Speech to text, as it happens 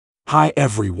Hi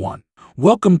everyone,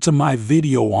 welcome to my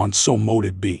video on So Mote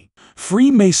It Be.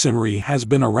 Freemasonry has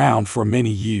been around for many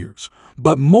years,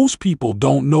 but most people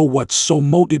don't know what So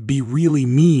Mote It Be really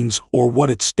means or what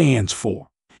it stands for.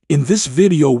 In this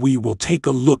video we will take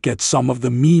a look at some of the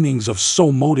meanings of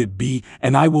So Mote It Be,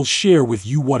 and I will share with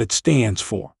you what it stands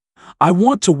for. I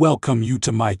want to welcome you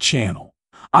to my channel.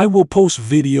 I will post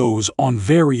videos on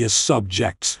various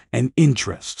subjects and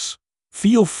interests.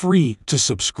 Feel free to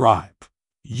subscribe.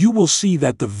 You will see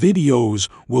that the videos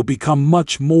will become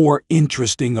much more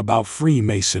interesting about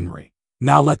Freemasonry.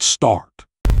 Now let's start.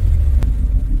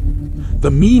 The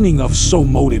meaning of So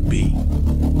Mote It Be.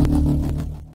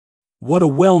 What a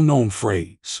well-known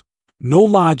phrase. No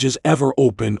lodge is ever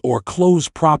open or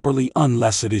closed properly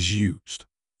unless it is used.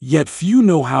 Yet few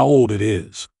know how old it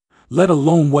is, let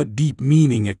alone what deep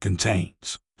meaning it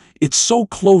contains. It's so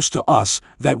close to us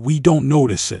that we don't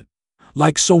notice it.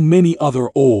 Like so many other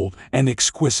old and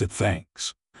exquisite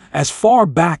things. As far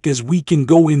back as we can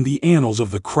go in the annals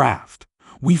of the craft,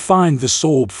 we find this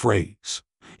old phrase.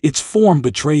 Its form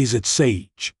betrays its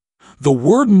age. The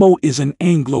word mote is an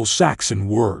Anglo-Saxon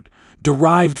word,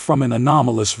 derived from an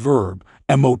anomalous verb,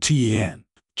 moten.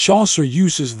 Chaucer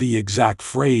uses the exact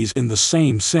phrase in the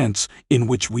same sense in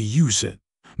which we use it,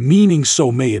 meaning so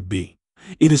may it be.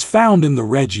 It is found in the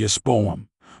Regius poem,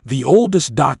 the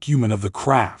oldest document of the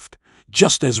craft,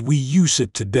 just as we use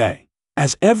it today.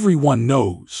 As everyone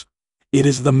knows, it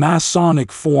is the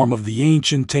Masonic form of the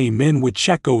ancient Amen which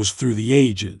echoes through the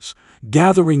ages,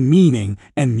 gathering meaning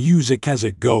and music as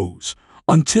it goes,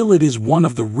 until it is one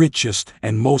of the richest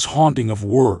and most haunting of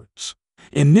words.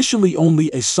 Initially only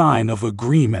a sign of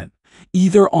agreement,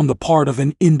 either on the part of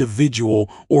an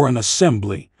individual or an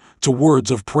assembly, to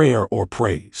words of prayer or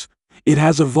praise, it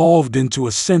has evolved into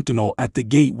a sentinel at the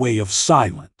gateway of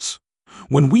silence.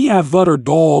 When we have uttered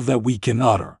all that we can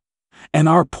utter, and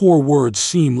our poor words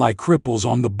seem like cripples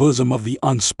on the bosom of the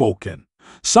unspoken,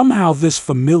 somehow this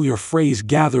familiar phrase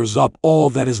gathers up all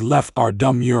that is left our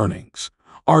dumb yearnings,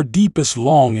 our deepest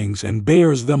longings, and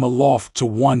bears them aloft to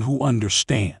one who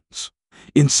understands.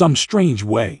 In some strange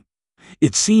way,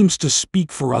 it seems to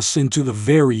speak for us into the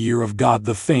very ear of God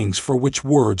the things for which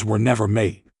words were never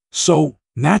made. So,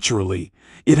 naturally,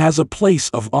 it has a place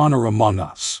of honor among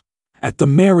us. At the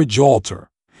marriage altar,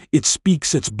 it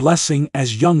speaks its blessing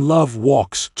as young love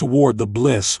walks toward the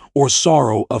bliss or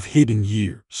sorrow of hidden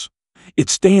years. It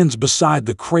stands beside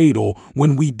the cradle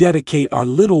when we dedicate our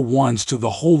little ones to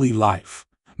the holy life,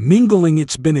 mingling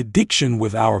its benediction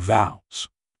with our vows.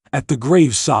 At the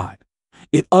graveside,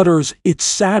 it utters its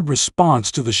sad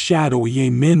response to the shadowy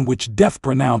amen which death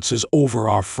pronounces over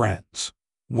our friends.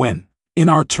 When, in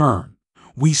our turn,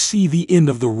 we see the end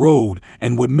of the road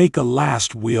and would make a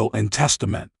last will and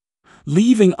testament,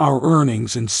 leaving our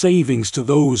earnings and savings to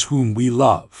those whom we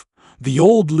love, the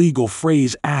old legal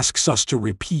phrase asks us to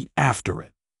repeat after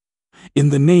it. In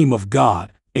the name of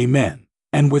God, amen.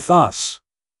 And with us,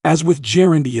 as with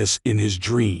Gerondius in his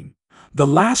dream, the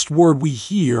last word we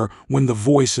hear when the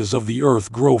voices of the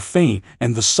earth grow faint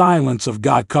and the silence of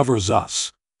God covers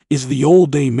us, is the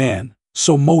old amen,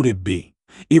 so mote it be.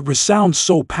 It resounds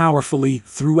so powerfully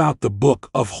throughout the book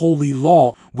of Holy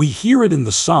Law. We hear it in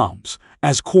the Psalms,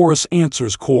 as chorus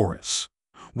answers chorus,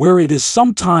 where it is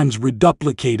sometimes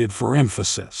reduplicated for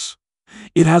emphasis.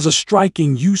 It has a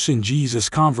striking use in Jesus'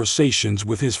 conversations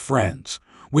with his friends,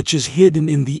 which is hidden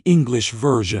in the English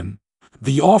version.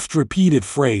 The oft-repeated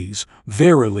phrase,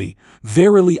 verily,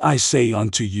 verily I say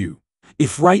unto you,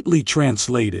 if rightly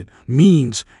translated,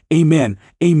 means, amen,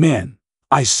 amen,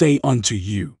 I say unto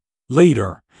you.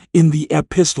 Later, in the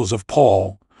epistles of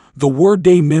Paul, the word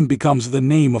amen becomes the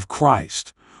name of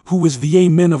Christ, who is the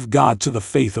amen of God to the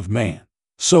faith of man.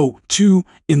 So, too,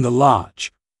 in the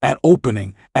lodge, at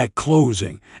opening, at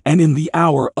closing, and in the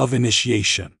hour of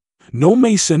initiation, no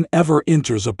Mason ever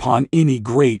enters upon any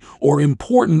great or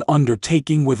important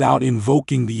undertaking without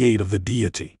invoking the aid of the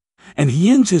deity. And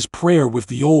he ends his prayer with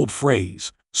the old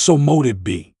phrase, so mote it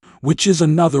be, which is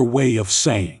another way of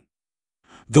saying,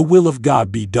 the will of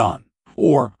God be done,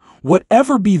 or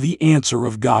whatever be the answer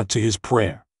of God to his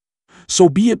prayer. So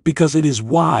be it, because it is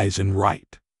wise and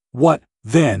right. What,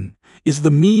 then, is the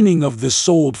meaning of this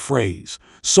old phrase,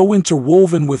 so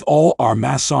interwoven with all our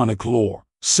Masonic lore?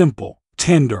 Simple,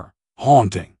 tender,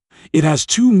 haunting. It has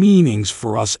two meanings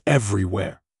for us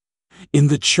everywhere. In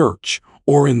the church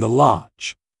or in the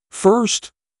lodge.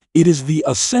 First, it is the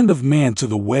assent of man to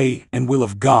the way and will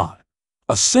of God,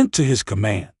 assent to his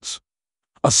commands,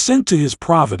 assent to his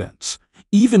providence,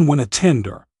 even when a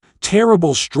tender,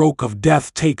 terrible stroke of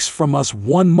death takes from us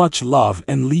one much loved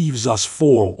and leaves us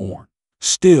forlorn.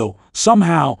 Still,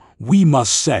 somehow, we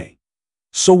must say,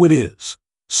 So it is,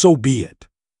 so be it.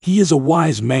 He is a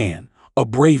wise man, a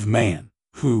brave man,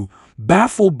 who,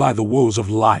 baffled by the woes of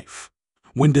life,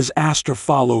 when disaster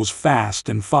follows fast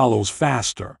and follows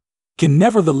faster, can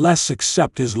nevertheless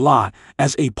accept his lot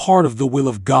as a part of the will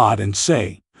of God and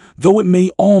say, though it may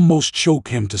almost choke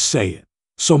him to say it,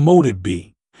 so mote it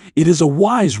be. It is a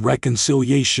wise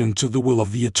reconciliation to the will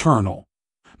of the eternal,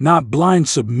 not blind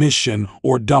submission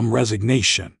or dumb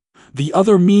resignation. The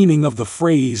other meaning of the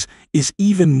phrase is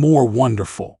even more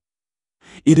wonderful.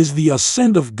 It is the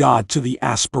assent of God to the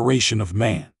aspiration of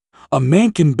man. A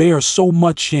man can bear so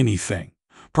much anything,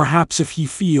 perhaps if he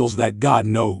feels that God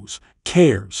knows,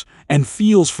 cares, and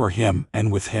feels for him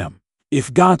and with him.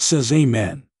 If God says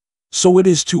amen, so it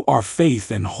is to our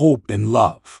faith and hope and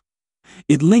love.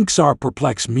 It links our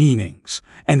perplexed meanings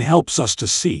and helps us to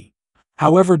see,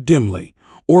 however dimly,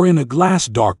 or in a glass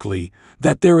darkly,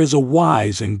 that there is a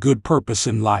wise and good purpose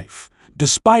in life,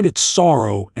 despite its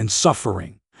sorrow and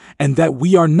suffering, and that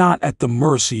we are not at the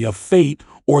mercy of fate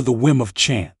or the whim of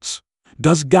chance.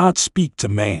 Does God speak to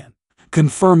man,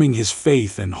 confirming his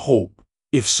faith and hope?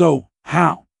 If so,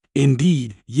 how?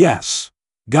 Indeed, yes.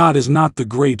 God is not the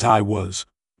great I was,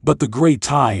 but the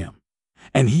great I am.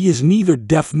 And he is neither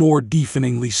deaf nor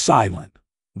deafeningly silent.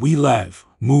 We live,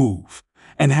 move,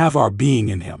 and have our being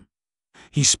in him.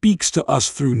 He speaks to us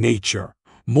through nature,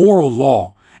 moral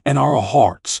law, and our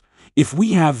hearts, if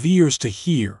we have ears to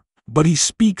hear, but he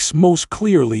speaks most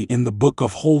clearly in the book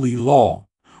of holy law,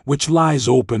 which lies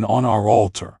open on our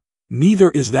altar. Neither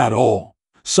is that all.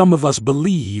 Some of us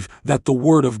believe that the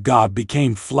Word of God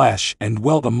became flesh and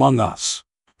dwelt among us,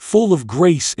 full of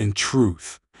grace and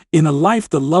truth, in a life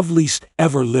the loveliest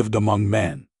ever lived among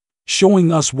men,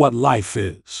 showing us what life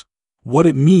is, what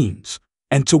it means,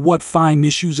 and to what fine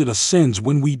issues it ascends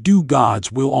when we do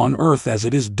God's will on earth as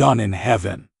it is done in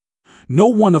heaven. No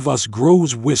one of us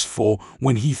grows wistful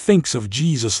when he thinks of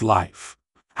Jesus' life,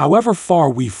 however far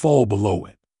we fall below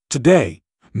it. Today,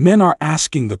 men are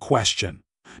asking the question,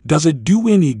 does it do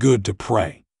any good to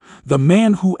pray? The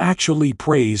man who actually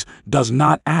prays does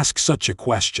not ask such a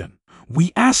question.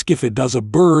 We ask if it does a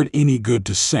bird any good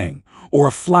to sing, or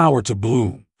a flower to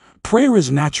bloom. Prayer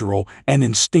is natural and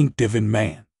instinctive in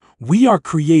man. We are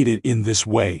created in this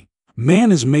way.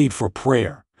 Man is made for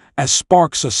prayer, as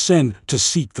sparks ascend to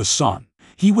seek the sun.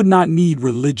 He would not need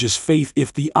religious faith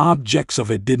if the objects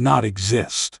of it did not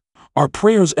exist. Are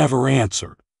prayers ever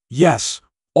answered? Yes,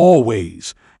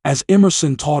 always, as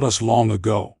Emerson taught us long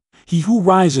ago. He who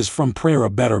rises from prayer a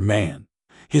better man.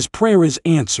 His prayer is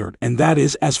answered, and that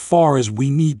is as far as we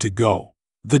need to go.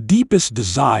 The deepest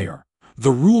desire,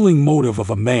 the ruling motive of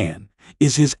a man,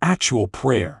 is his actual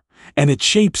prayer, and it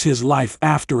shapes his life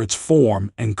after its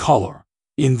form and color.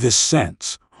 In this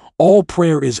sense, all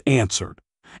prayer is answered,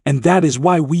 and that is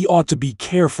why we ought to be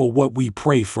careful what we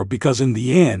pray for, because in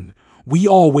the end, we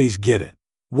always get it.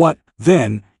 What,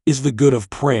 then, is the good of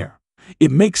prayer?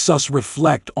 It makes us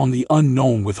reflect on the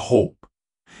unknown with hope.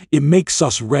 It makes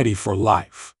us ready for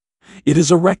life. It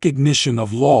is a recognition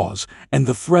of laws and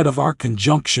the threat of our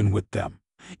conjunction with them.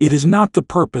 It is not the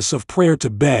purpose of prayer to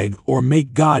beg or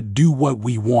make God do what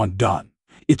we want done.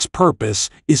 Its purpose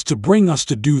is to bring us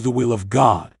to do the will of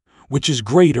God, which is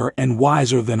greater and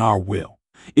wiser than our will.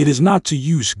 It is not to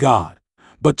use God,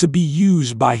 but to be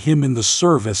used by him in the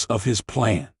service of his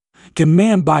plan. Can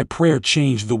man by prayer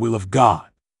change the will of God?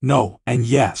 No and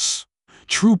yes.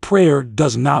 True prayer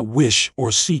does not wish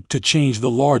or seek to change the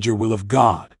larger will of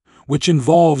God, which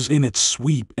involves in its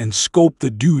sweep and scope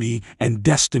the duty and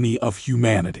destiny of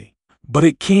humanity. But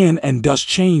it can and does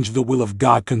change the will of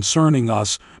God concerning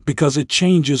us, because it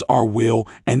changes our will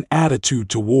and attitude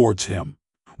towards him,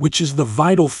 which is the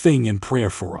vital thing in prayer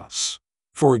for us.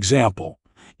 For example,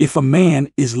 if a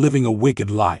man is living a wicked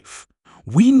life,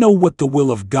 we know what the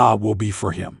will of God will be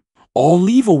for him. All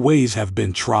evil ways have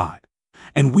been tried,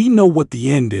 and we know what the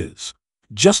end is,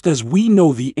 just as we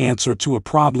know the answer to a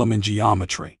problem in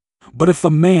geometry. But if a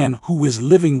man who is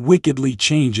living wickedly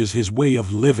changes his way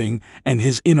of living and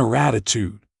his inner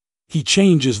attitude, he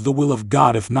changes the will of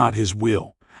God, if not his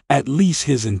will, at least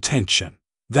his intention.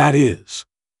 That is,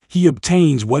 he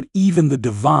obtains what even the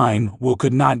divine will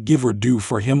could not give or do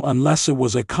for him unless it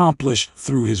was accomplished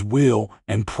through his will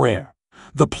and prayer.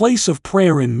 The place of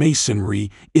prayer in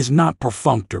Masonry is not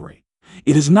perfunctory.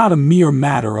 It is not a mere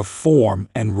matter of form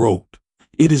and rote.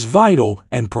 It is vital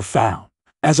and profound.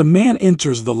 As a man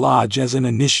enters the lodge as an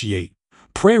initiate,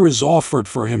 prayer is offered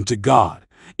for him to God,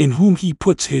 in whom he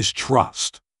puts his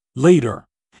trust. Later,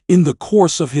 in the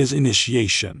course of his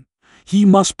initiation, he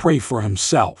must pray for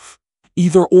himself,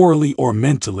 either orally or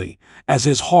mentally, as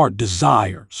his heart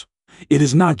desires. It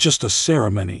is not just a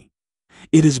ceremony.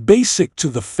 It is basic to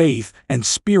the faith and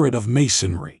spirit of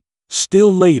Masonry.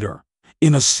 Still later,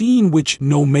 in a scene which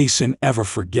no Mason ever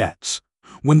forgets,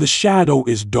 when the shadow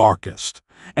is darkest,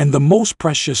 and the most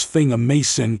precious thing a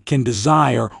Mason can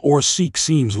desire or seek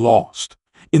seems lost,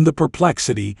 in the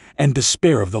perplexity and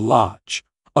despair of the lodge,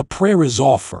 a prayer is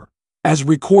offered, as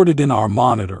recorded in our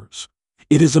monitors.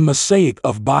 It is a mosaic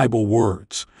of Bible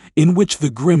words, in which the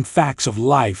grim facts of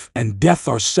life and death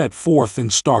are set forth in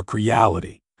stark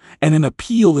reality, and an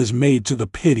appeal is made to the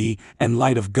pity and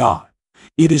light of God.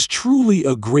 It is truly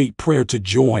a great prayer to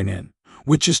join in,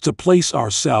 which is to place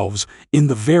ourselves in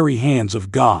the very hands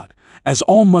of God, as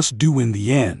all must do in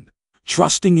the end,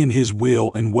 trusting in His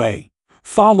will and way,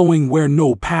 following where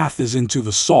no path is into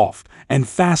the soft and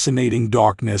fascinating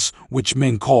darkness which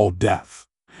men call death.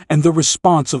 And the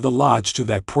response of the lodge to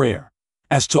that prayer,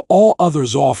 as to all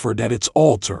others offered at its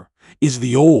altar, is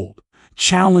the old,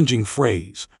 challenging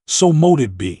phrase, "So mote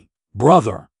it be,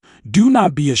 brother, do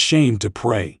not be ashamed to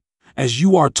pray, as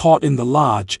you are taught in the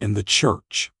lodge and the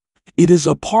church." It is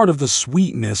a part of the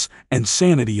sweetness and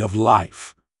sanity of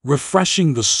life,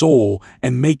 refreshing the soul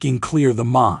and making clear the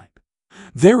mind.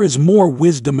 There is more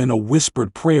wisdom in a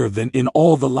whispered prayer than in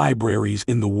all the libraries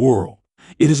in the world.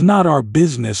 It is not our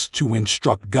business to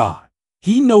instruct God.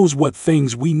 He knows what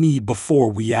things we need before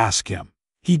we ask Him.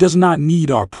 He does not need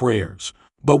our prayers,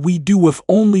 but we do if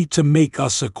only to make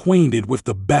us acquainted with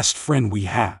the best friend we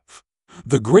have.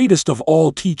 The greatest of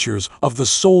all teachers of the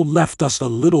soul left us a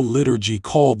little liturgy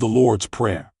called the Lord's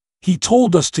Prayer. He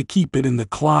told us to keep it in the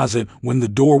closet when the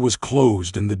door was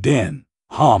closed and the din,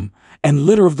 hum, and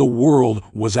litter of the world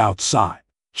was outside.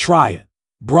 Try it,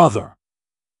 brother.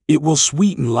 It will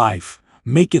sweeten life,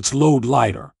 make its load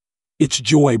lighter, its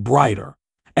joy brighter,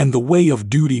 and the way of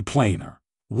duty plainer.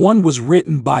 One was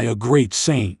written by a great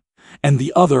saint, and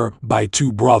the other by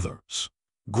two brothers.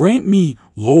 Grant me,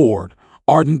 Lord,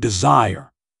 ardent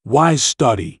desire, wise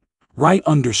study, right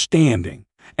understanding,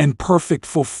 and perfect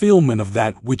fulfillment of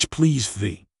that which pleased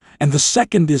Thee. And the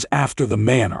second is after the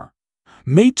manner.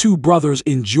 May two brothers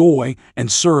enjoy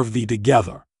and serve Thee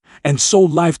together, and so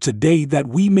life today that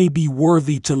we may be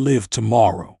worthy to live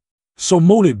tomorrow. So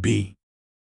mote it be.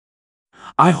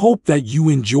 I hope that you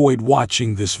enjoyed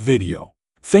watching this video.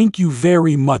 Thank you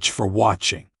very much for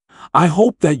watching. I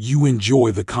hope that you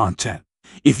enjoy the content.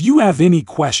 If you have any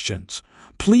questions,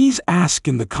 please ask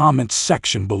in the comments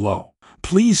section below.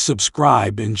 Please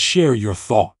subscribe and share your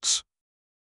thoughts.